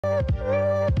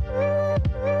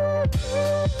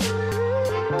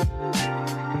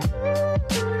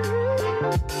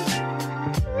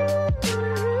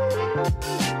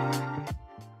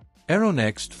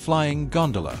Aeronext Flying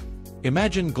Gondola.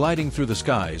 Imagine gliding through the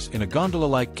skies in a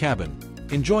gondola-like cabin,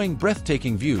 enjoying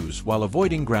breathtaking views while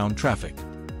avoiding ground traffic.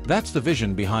 That's the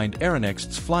vision behind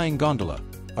Aeronext's Flying Gondola,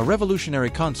 a revolutionary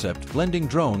concept blending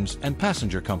drones and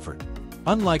passenger comfort.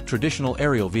 Unlike traditional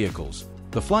aerial vehicles,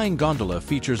 the Flying Gondola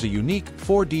features a unique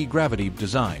 4D gravity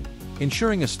design,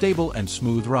 ensuring a stable and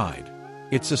smooth ride.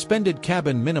 Its suspended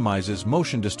cabin minimizes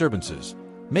motion disturbances,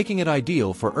 making it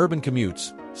ideal for urban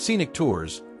commutes, scenic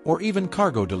tours, or even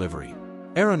cargo delivery.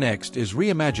 Aeronext is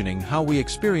reimagining how we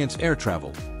experience air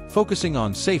travel, focusing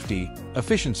on safety,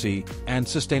 efficiency, and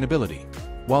sustainability.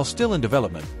 While still in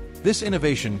development, this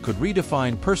innovation could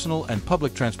redefine personal and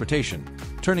public transportation,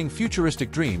 turning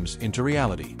futuristic dreams into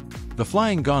reality. The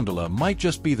Flying Gondola might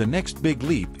just be the next big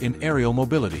leap in aerial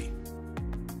mobility.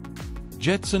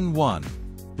 Jetson One.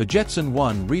 The Jetson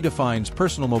One redefines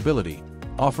personal mobility,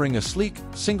 offering a sleek,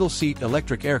 single-seat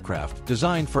electric aircraft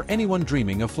designed for anyone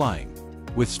dreaming of flying.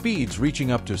 With speeds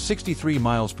reaching up to 63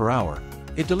 miles per hour,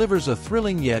 it delivers a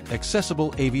thrilling yet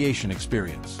accessible aviation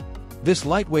experience. This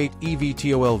lightweight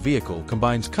eVTOL vehicle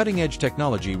combines cutting-edge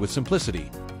technology with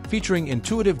simplicity, featuring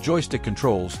intuitive joystick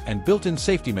controls and built-in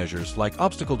safety measures like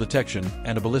obstacle detection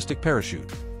and a ballistic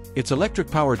parachute. Its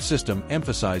electric-powered system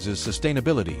emphasizes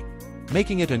sustainability,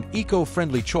 making it an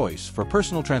eco-friendly choice for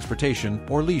personal transportation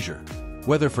or leisure.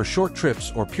 Whether for short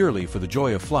trips or purely for the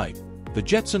joy of flight, the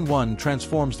Jetson One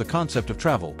transforms the concept of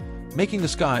travel, making the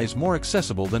skies more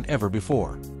accessible than ever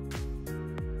before.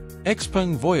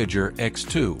 XPeng Voyager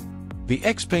X2. The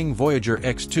XPeng Voyager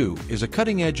X2 is a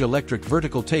cutting-edge electric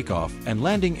vertical takeoff and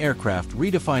landing aircraft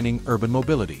redefining urban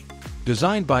mobility.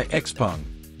 Designed by XPeng,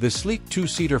 this sleek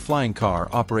two-seater flying car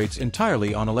operates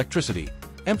entirely on electricity,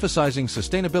 emphasizing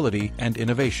sustainability and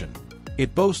innovation.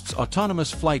 It boasts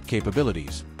autonomous flight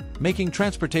capabilities, making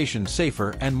transportation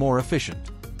safer and more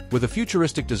efficient. With a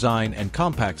futuristic design and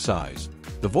compact size,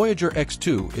 the Voyager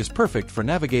X2 is perfect for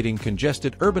navigating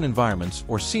congested urban environments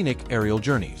or scenic aerial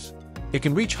journeys. It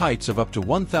can reach heights of up to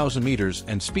 1,000 meters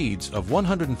and speeds of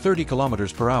 130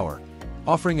 kilometers per hour,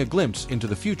 offering a glimpse into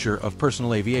the future of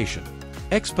personal aviation.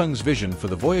 XPeng's vision for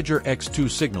the Voyager X2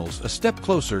 signals a step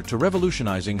closer to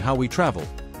revolutionizing how we travel,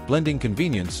 blending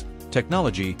convenience,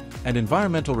 technology, and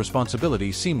environmental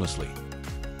responsibility seamlessly.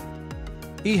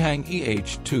 Ehang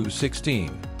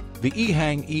EH216. The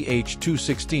Ehang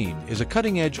EH216 is a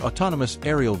cutting-edge autonomous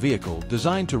aerial vehicle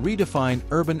designed to redefine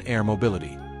urban air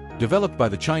mobility. Developed by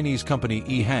the Chinese company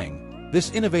EHang,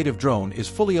 this innovative drone is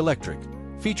fully electric,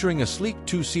 featuring a sleek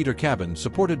two-seater cabin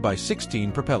supported by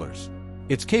 16 propellers.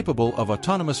 It's capable of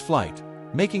autonomous flight,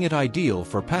 making it ideal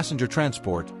for passenger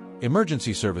transport,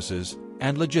 emergency services,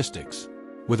 and logistics.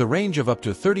 With a range of up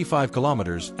to 35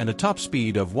 kilometers and a top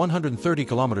speed of 130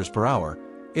 kilometers per hour,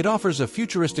 it offers a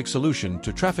futuristic solution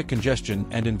to traffic congestion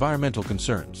and environmental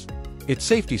concerns. Its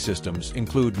safety systems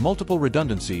include multiple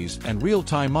redundancies and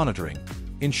real-time monitoring,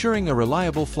 ensuring a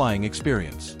reliable flying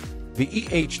experience. The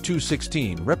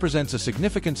EH216 represents a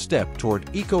significant step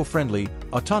toward eco-friendly,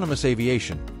 autonomous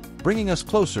aviation, bringing us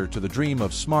closer to the dream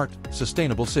of smart,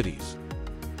 sustainable cities.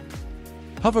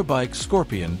 Hoverbike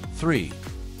Scorpion-3.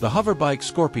 The Hoverbike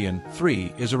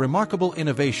Scorpion-3 is a remarkable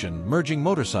innovation merging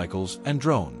motorcycles and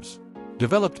drones.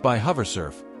 Developed by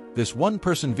Hoversurf, this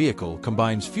one-person vehicle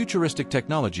combines futuristic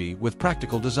technology with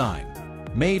practical design.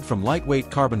 Made from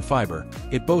lightweight carbon fiber,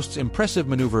 it boasts impressive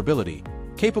maneuverability,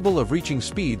 capable of reaching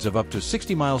speeds of up to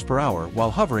 60 miles per hour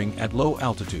while hovering at low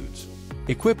altitudes.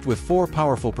 Equipped with 4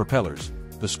 powerful propellers,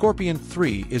 the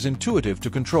Scorpion-3 is intuitive to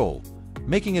control,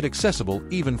 making it accessible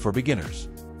even for beginners.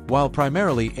 While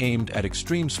primarily aimed at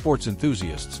extreme sports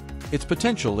enthusiasts, its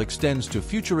potential extends to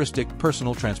futuristic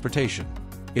personal transportation.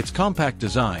 Its compact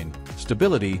design,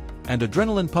 stability, and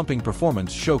adrenaline-pumping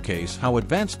performance showcase how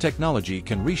advanced technology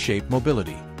can reshape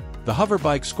mobility. The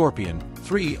Hoverbike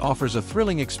Scorpion-3 offers a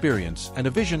thrilling experience and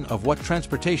a vision of what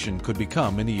transportation could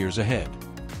become in the years ahead.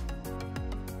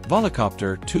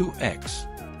 Volocopter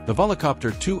 2X. The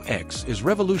Volocopter 2X is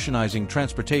revolutionizing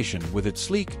transportation with its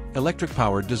sleek,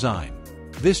 electric-powered design.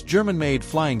 This German-made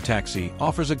flying taxi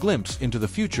offers a glimpse into the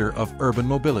future of urban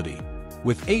mobility.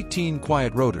 With 18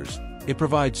 quiet rotors, it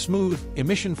provides smooth,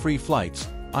 emission-free flights,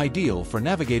 ideal for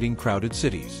navigating crowded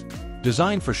cities.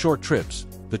 Designed for short trips,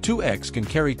 the 2X can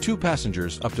carry 2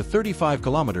 passengers up to 35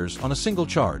 kilometers on a single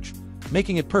charge,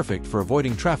 making it perfect for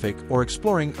avoiding traffic or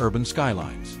exploring urban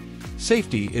skylines.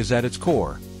 Safety is at its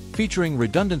core, featuring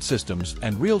redundant systems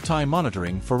and real-time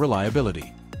monitoring for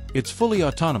reliability. It's fully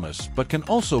autonomous but can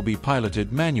also be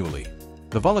piloted manually.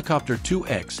 The Volocopter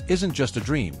 2X isn't just a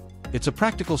dream, it's a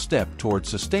practical step towards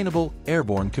sustainable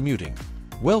airborne commuting.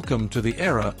 Welcome to the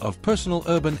era of personal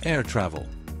urban air travel.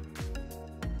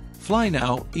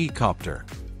 FlyNow ECopter.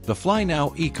 The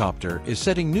FlyNow ECopter is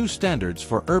setting new standards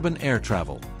for urban air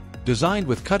travel. Designed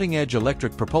with cutting-edge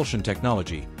electric propulsion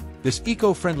technology, this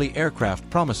eco-friendly aircraft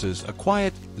promises a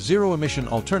quiet, zero-emission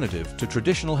alternative to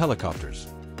traditional helicopters.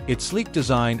 Its sleek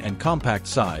design and compact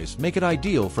size make it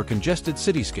ideal for congested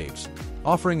cityscapes,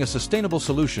 offering a sustainable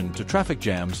solution to traffic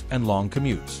jams and long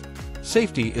commutes.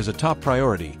 Safety is a top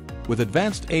priority, with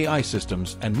advanced AI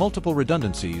systems and multiple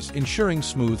redundancies ensuring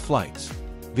smooth flights.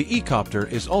 The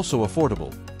ECopter is also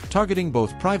affordable, targeting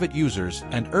both private users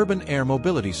and urban air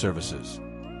mobility services.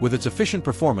 With its efficient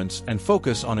performance and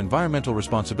focus on environmental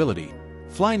responsibility,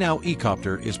 FlyNow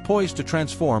ECopter is poised to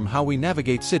transform how we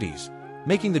navigate cities,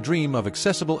 making the dream of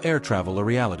accessible air travel a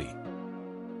reality.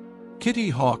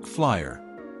 Kittyhawk Flyer.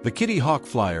 The Kittyhawk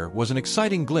Flyer was an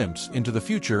exciting glimpse into the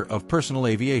future of personal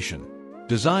aviation.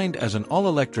 Designed as an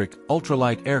all-electric,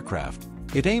 ultralight aircraft,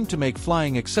 it aimed to make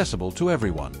flying accessible to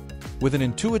everyone. With an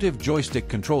intuitive joystick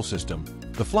control system,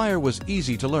 the Flyer was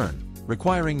easy to learn,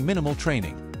 requiring minimal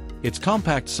training. Its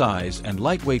compact size and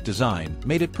lightweight design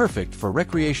made it perfect for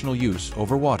recreational use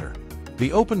over water.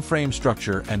 The open frame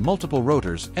structure and multiple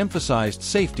rotors emphasized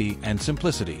safety and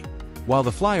simplicity. While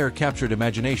the Flyer captured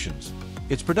imaginations,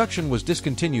 its production was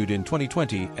discontinued in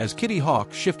 2020 as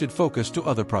Kittyhawk shifted focus to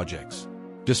other projects.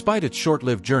 Despite its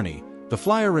short-lived journey, the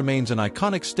Flyer remains an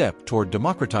iconic step toward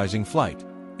democratizing flight,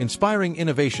 inspiring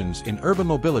innovations in urban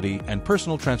mobility and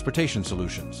personal transportation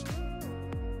solutions.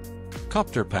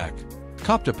 CopterPack.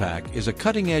 CopterPack is a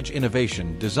cutting-edge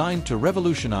innovation designed to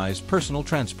revolutionize personal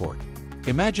transport.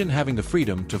 Imagine having the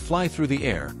freedom to fly through the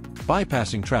air,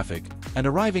 bypassing traffic, and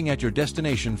arriving at your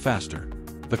destination faster.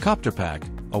 The CopterPack,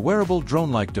 a wearable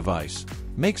drone-like device,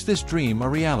 makes this dream a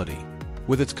reality.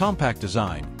 With its compact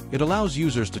design, it allows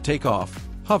users to take off,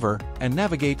 hover, and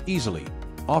navigate easily,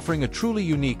 offering a truly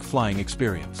unique flying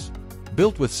experience.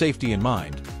 Built with safety in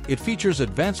mind, it features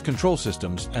advanced control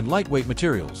systems and lightweight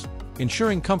materials,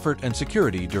 ensuring comfort and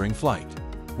security during flight.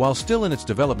 While still in its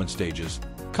development stages,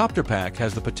 CopterPack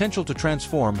has the potential to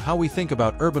transform how we think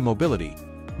about urban mobility,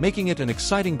 making it an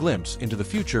exciting glimpse into the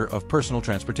future of personal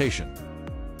transportation.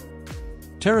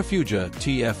 Terrafugia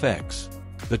TFX.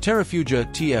 The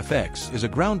Terrafugia TFX is a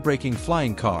groundbreaking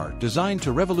flying car designed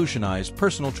to revolutionize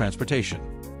personal transportation.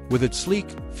 With its sleek,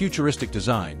 futuristic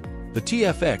design, the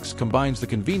TFX combines the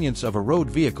convenience of a road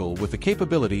vehicle with the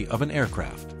capability of an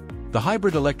aircraft. The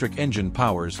hybrid electric engine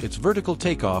powers its vertical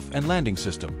takeoff and landing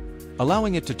system,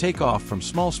 allowing it to take off from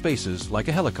small spaces like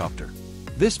a helicopter.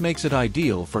 This makes it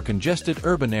ideal for congested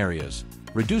urban areas,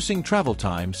 reducing travel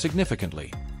time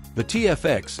significantly. The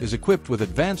TFX is equipped with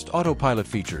advanced autopilot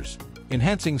features,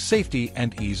 enhancing safety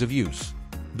and ease of use.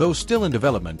 Though still in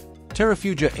development,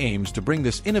 Terrafugia aims to bring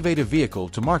this innovative vehicle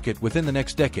to market within the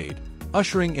next decade,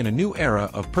 ushering in a new era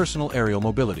of personal aerial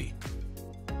mobility.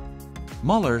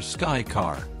 Moller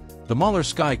Skycar. The Moller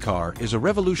Skycar is a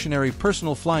revolutionary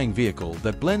personal flying vehicle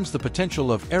that blends the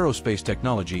potential of aerospace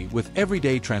technology with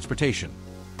everyday transportation.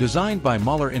 Designed by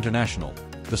Moller International,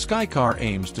 the Skycar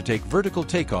aims to take vertical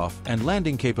takeoff and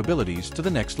landing capabilities to the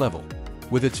next level.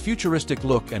 With its futuristic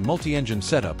look and multi-engine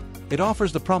setup, it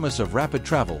offers the promise of rapid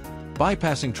travel,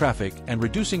 bypassing traffic and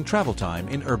reducing travel time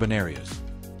in urban areas.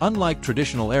 Unlike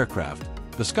traditional aircraft,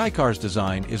 the Skycar's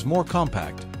design is more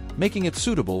compact, making it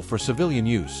suitable for civilian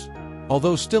use.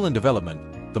 Although still in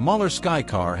development, the Moller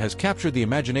Skycar has captured the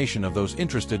imagination of those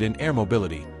interested in air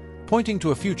mobility, pointing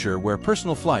to a future where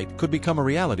personal flight could become a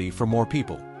reality for more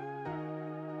people.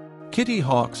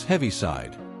 Kittyhawk's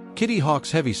Heavyside.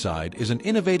 Kittyhawk's Heavyside is an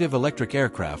innovative electric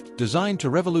aircraft designed to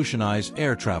revolutionize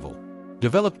air travel.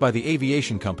 Developed by the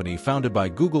aviation company founded by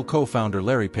Google co-founder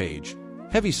Larry Page,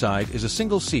 Heavyside is a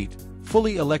single-seat,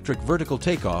 fully electric vertical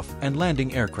takeoff and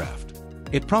landing aircraft.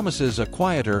 It promises a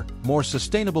quieter, more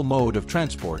sustainable mode of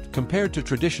transport compared to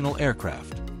traditional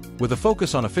aircraft. With a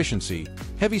focus on efficiency,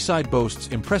 Heavyside boasts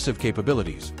impressive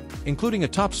capabilities, including a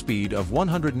top speed of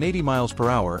 180 miles per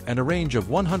hour and a range of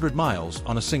 100 miles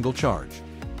on a single charge.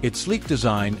 Its sleek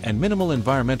design and minimal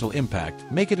environmental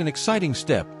impact make it an exciting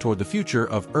step toward the future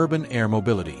of urban air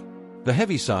mobility. The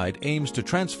Heavyside aims to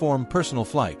transform personal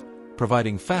flight,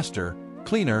 providing faster,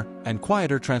 cleaner, and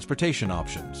quieter transportation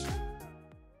options.